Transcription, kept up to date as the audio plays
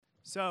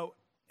So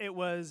it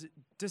was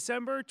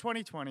December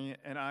 2020,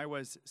 and I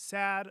was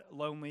sad,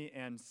 lonely,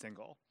 and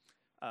single.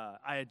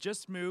 I had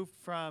just moved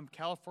from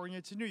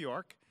California to New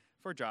York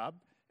for a job,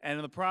 and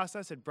in the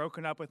process had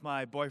broken up with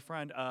my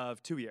boyfriend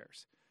of 2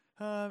 years.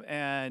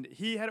 And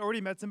he had already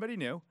met somebody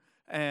new,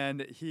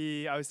 and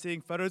I was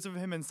seeing photos of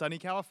him in sunny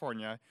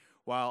California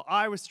while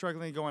I was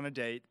struggling to go on a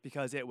date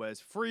because it was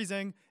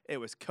freezing, it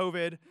was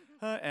COVID,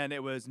 and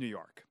it was New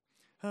York.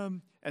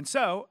 And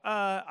so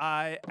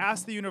I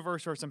asked the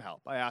universe for some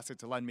help. I asked it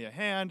to lend me a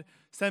hand,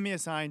 send me a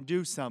sign,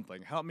 do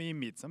something, help me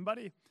meet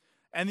somebody.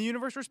 And the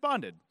universe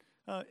responded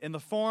in the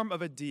form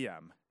of a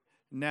DM.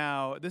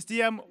 Now, this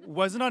DM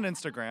wasn't on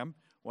Instagram,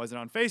 wasn't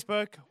on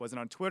Facebook, wasn't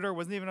on Twitter,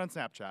 wasn't even on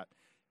Snapchat.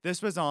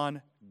 This was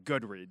on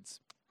Goodreads.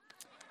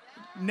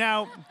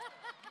 Now,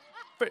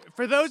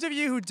 for those of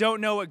you who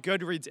don't know what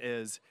Goodreads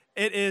is,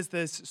 it is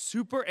this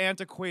super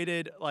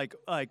antiquated, like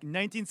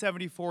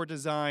 1974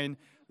 design,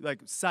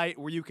 site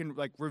where you can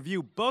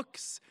review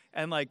books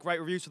and write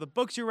reviews for the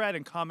books you read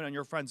and comment on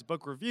your friends'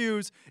 book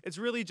reviews. It's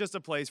really just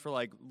a place for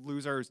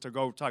losers to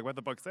go talk about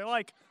the books they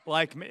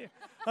like me.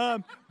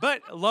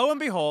 But lo and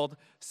behold,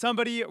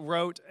 somebody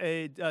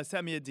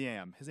sent me a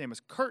DM. His name is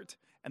Kurt,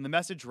 and the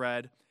message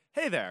read,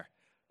 "Hey there,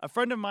 a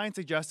friend of mine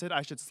suggested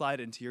I should slide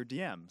into your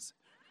DMs.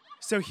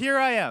 So here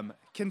I am.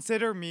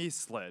 Consider me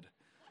slid."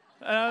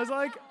 And I was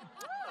like,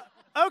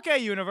 okay,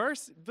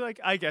 universe.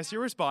 I guess you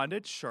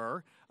responded.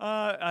 Sure.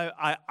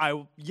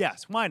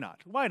 Yes. Why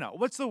not? Why not?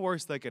 What's the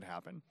worst that could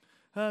happen?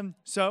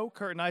 So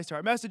Kurt and I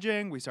start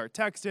messaging. We start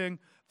texting.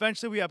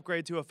 Eventually, we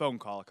upgrade to a phone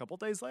call a couple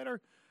days later.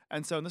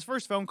 And so in this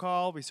first phone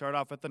call, we start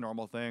off with the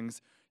normal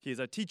things. He's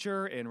a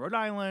teacher in Rhode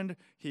Island.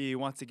 He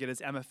wants to get his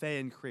MFA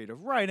in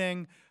creative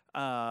writing.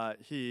 And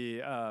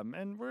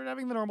we're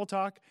having the normal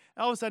talk.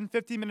 All of a sudden,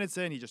 15 minutes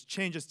in, he just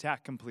changes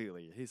tack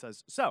completely. He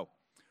says, "So,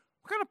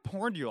 what kind of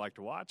porn do you like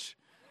to watch?"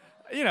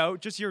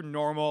 Just your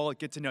normal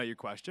get to know you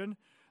question.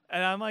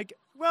 And I'm like,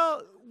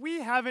 well,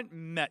 we haven't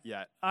met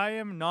yet. I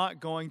am not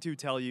going to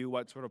tell you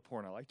what sort of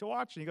porn I like to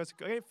watch. And he goes,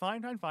 okay,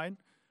 fine.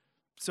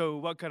 So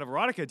what kind of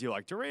erotica do you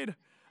like to read?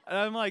 And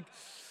I'm like,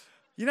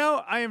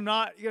 I am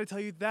not going to tell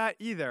you that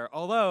either.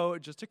 Although,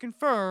 just to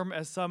confirm,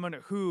 as someone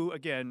who,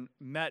 again,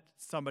 met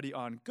somebody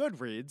on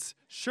Goodreads,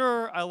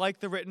 sure, I like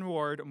the written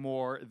word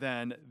more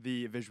than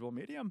the visual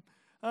medium.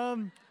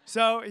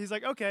 So he's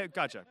like, okay,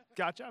 gotcha.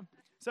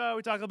 So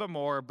we talk a little bit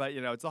more, but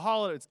it's the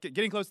holiday. It's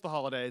getting close to the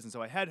holidays, and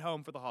so I head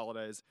home for the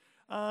holidays.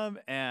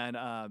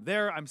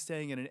 There I'm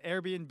staying in an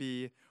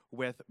Airbnb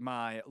with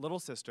my little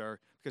sister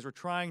because we're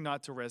trying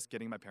not to risk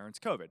getting my parents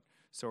COVID.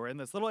 So we're in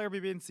this little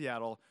Airbnb in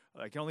Seattle.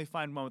 I can only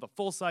find one with a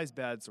full-size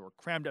bed, so we're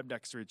crammed up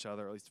next to each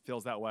other. At least it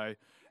feels that way.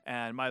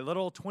 And my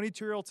little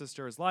 22-year-old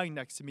sister is lying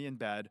next to me in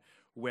bed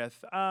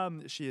with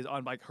she is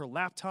on her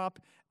laptop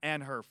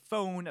and her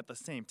phone at the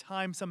same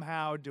time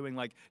somehow doing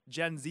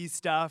Gen Z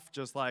stuff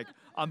just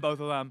on both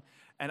of them.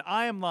 And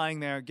I am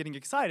lying there getting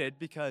excited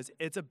because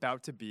it's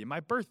about to be my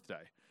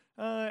birthday.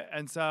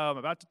 And so I'm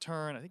about to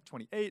turn, I think,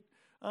 28.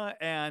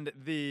 And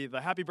the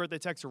happy birthday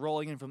texts are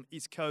rolling in from the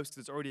East Coast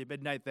because it's already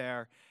midnight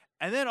there.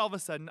 And then all of a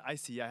sudden I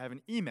have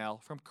an email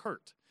from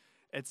Kurt.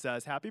 It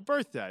says, "Happy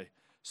birthday.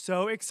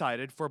 So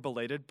excited for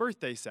belated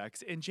birthday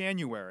sex in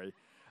January."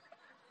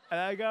 And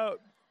I go,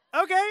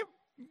 okay.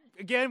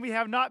 Again, we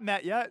have not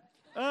met yet.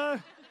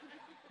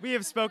 We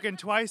have spoken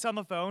twice on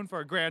the phone for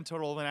a grand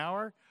total of an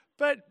hour.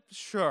 But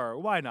sure,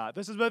 why not?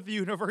 This is what the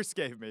universe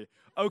gave me.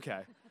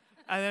 Okay.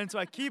 And then so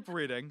I keep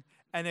reading,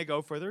 and they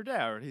go further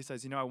down. He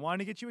says, I wanted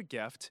to get you a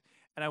gift,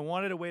 and I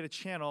wanted a way to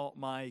channel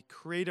my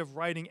creative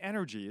writing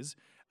energies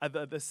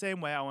the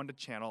same way I wanted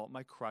to channel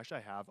my crush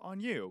I have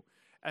on you.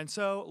 And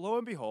so, lo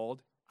and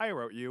behold, I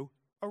wrote you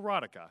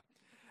erotica.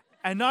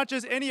 And not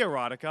just any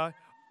erotica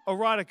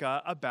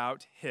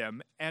about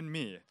him and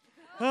me.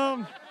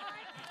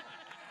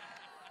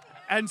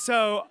 And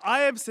so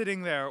I am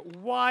sitting there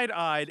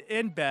wide-eyed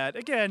in bed,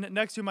 again,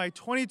 next to my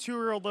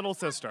 22-year-old little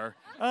sister.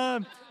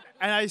 And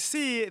I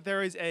see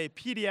there is a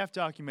PDF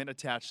document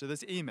attached to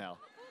this email.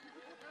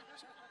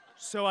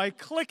 So I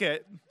click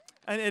it,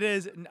 and it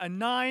is a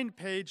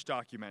 9-page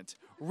document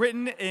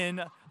written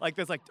in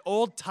this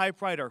old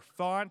typewriter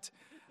font.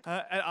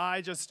 And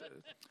I just,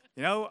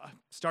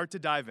 start to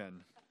dive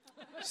in.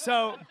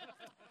 So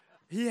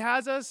he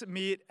has us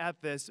meet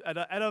at this,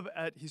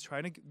 he's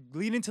trying to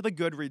lean into the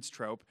Goodreads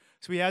trope.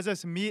 So he has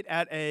us meet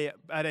at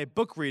a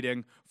book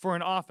reading for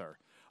an author.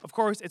 Of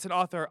course, it's an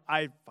author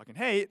I fucking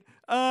hate,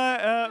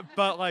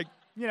 but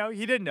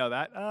he didn't know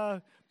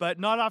that, but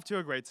not off to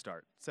a great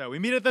start. So we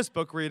meet at this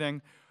book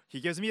reading. He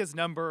gives me his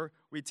number.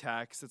 We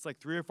text. It's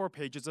 3 or 4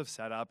 pages of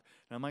setup.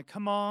 And I'm like,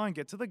 come on,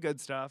 get to the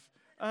good stuff.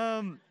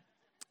 And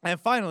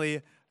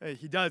finally,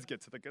 he does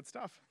get to the good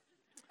stuff.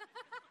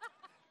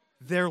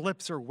 Their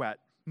lips are wet,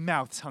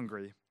 mouths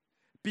hungry.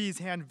 B's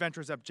hand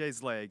ventures up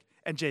Jay's leg,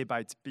 and Jay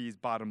bites B's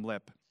bottom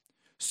lip.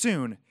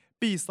 Soon,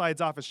 B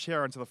slides off his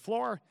chair onto the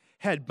floor,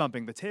 head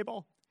bumping the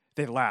table.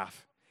 They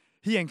laugh.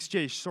 He yanks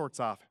Jay's shorts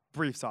off,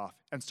 briefs off,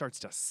 and starts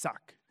to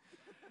suck.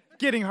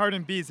 Getting hard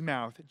in B's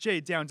mouth,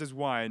 Jay downs his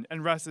wine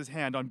and rests his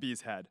hand on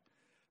B's head.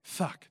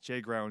 Fuck,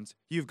 Jay groans.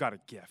 You've got a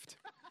gift.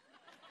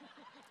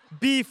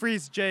 B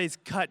frees Jay's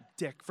cut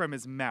dick from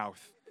his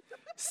mouth.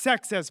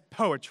 Sex as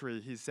poetry,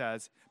 he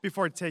says,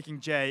 before taking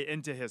Jay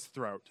into his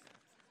throat.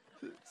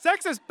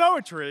 Sex as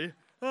poetry?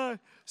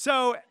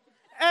 So,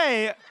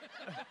 A,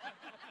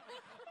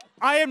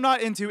 I am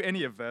not into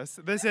any of this.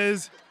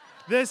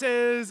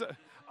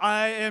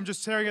 I am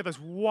just staring at this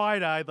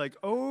wide-eyed, like,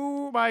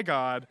 oh my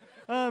God.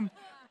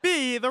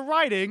 B, the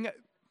writing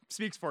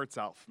speaks for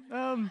itself.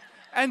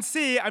 And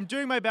C, I'm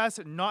doing my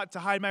best not to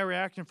hide my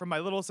reaction from my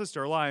little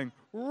sister lying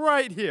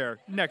right here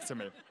next to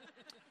me.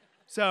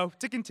 So,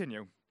 to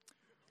continue.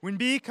 When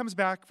B comes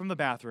back from the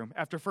bathroom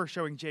after first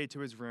showing Jay to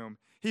his room,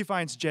 he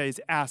finds Jay's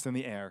ass in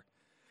the air.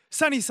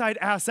 Sunny side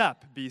ass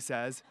up, B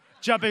says,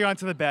 jumping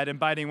onto the bed and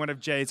biting one of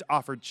Jay's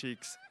offered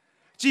cheeks.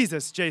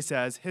 Jesus, Jay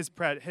says,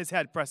 his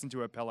head pressed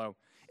into a pillow.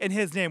 In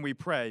his name we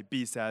pray,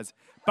 B says,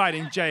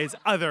 biting Jay's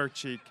other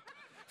cheek.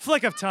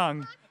 Flick of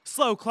tongue,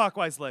 slow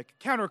clockwise lick,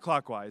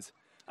 counterclockwise.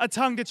 A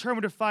tongue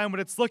determined to find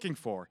what it's looking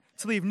for,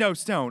 to leave no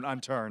stone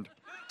unturned.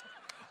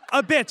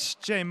 A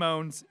bitch, Jay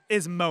moans,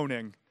 is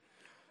moaning.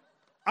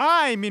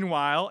 I,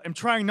 meanwhile, am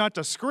trying not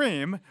to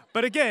scream,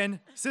 but again,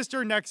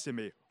 sister next to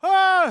me.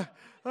 Ah!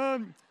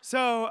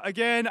 So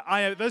again,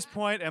 I at this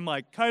point am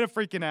like kind of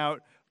freaking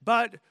out,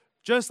 but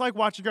just like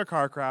watching a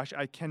car crash,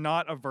 I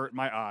cannot avert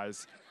my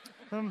eyes.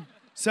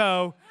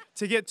 So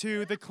to get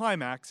to the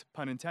climax,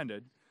 pun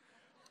intended,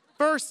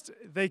 first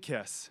they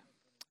kiss.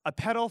 A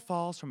petal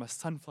falls from a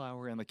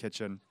sunflower in the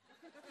kitchen.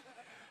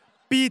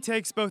 B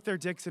takes both their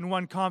dicks in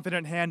one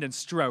confident hand and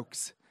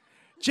strokes.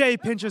 Jay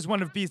pinches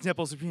one of B's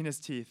nipples between his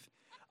teeth.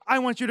 I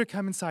want you to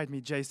come inside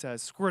me, Jay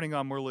says, squirting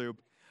on more lube.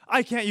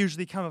 I can't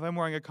usually come if I'm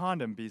wearing a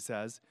condom, B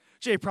says.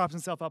 Jay props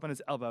himself up on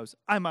his elbows.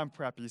 I'm on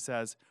prep, he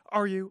says.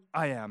 Are you?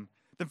 I am.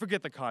 Then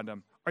forget the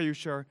condom. Are you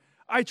sure?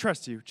 I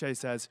trust you, Jay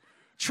says.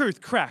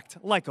 Truth cracked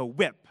like a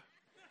whip.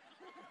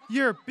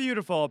 You're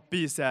beautiful,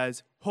 B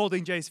says,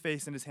 holding Jay's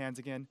face in his hands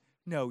again.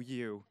 No,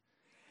 you.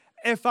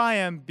 If I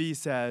am, B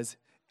says,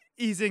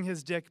 easing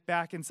his dick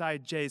back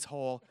inside Jay's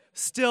hole,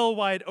 still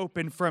wide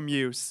open from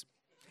use.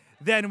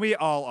 Then we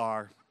all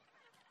are.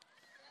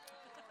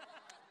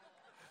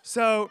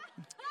 So,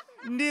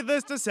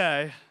 needless to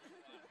say,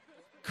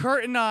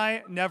 Kurt and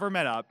I never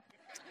met up.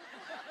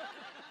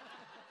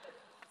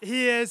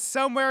 He is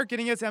somewhere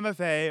getting his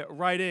MFA,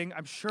 writing,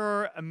 I'm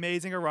sure,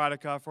 amazing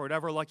erotica for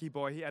whatever lucky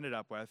boy he ended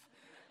up with.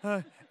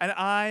 And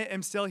I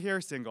am still here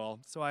single,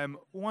 so I am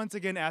once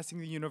again asking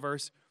the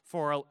universe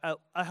for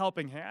a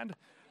helping hand.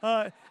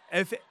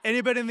 If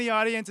anybody in the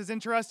audience is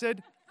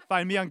interested,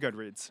 find me on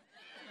Goodreads.